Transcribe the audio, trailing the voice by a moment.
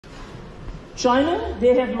China,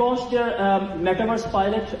 they have launched their Metaverse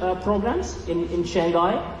pilot programs in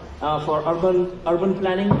Shanghai for urban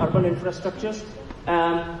planning, urban infrastructures,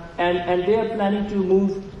 and they are planning to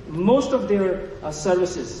move most of their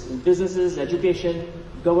services, businesses, education,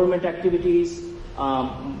 government activities,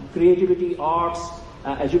 creativity, arts,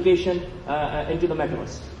 education into the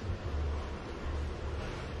Metaverse.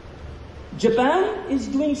 Japan is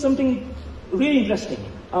doing something really interesting.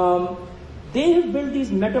 They have built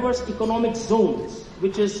these Metaverse Economic Zones,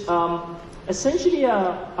 which is essentially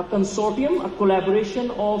a consortium, a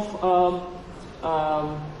collaboration of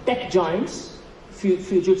tech giants,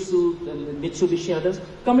 Fujitsu, and Mitsubishi and others,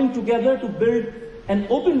 coming together to build an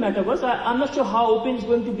open Metaverse. I'm not sure how open it's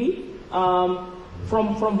going to be.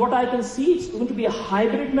 From what I can see, it's going to be a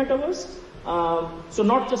hybrid Metaverse. So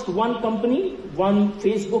not just one company, one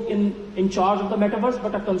Facebook in charge of the Metaverse,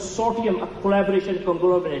 but a consortium, a collaboration,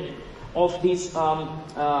 conglomerate of these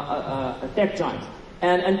tech giants.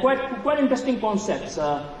 And quite interesting concepts,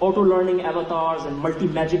 auto-learning avatars and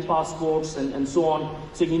multi-magic passports and so on.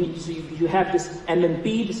 So you have this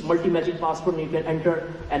MMP, this multi-magic passport, and you can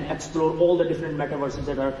enter and explore all the different metaverses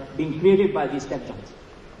that are being created by these tech giants.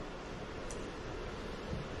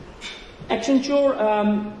 Accenture,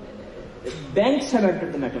 banks have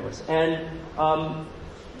entered the Metaverse, and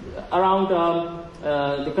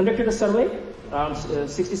they conducted a survey. Around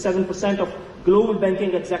 67% of global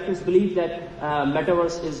banking executives believe that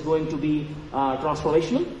Metaverse is going to be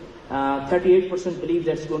transformational. 38% believe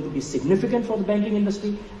that it's going to be significant for the banking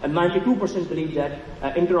industry, and 92% believe that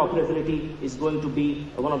interoperability is going to be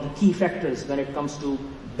one of the key factors when it comes to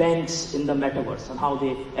banks in the Metaverse and how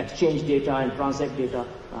they exchange data and transact data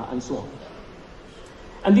and so on.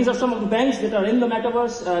 And these are some of the banks that are in the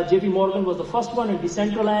Metaverse. JP Morgan was the first one, and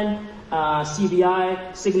Decentraland,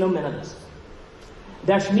 CBI, Signum, and others.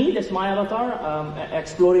 That's me, that's my avatar,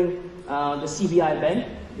 exploring the CBI bank.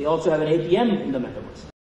 They also have an ATM in the Metaverse.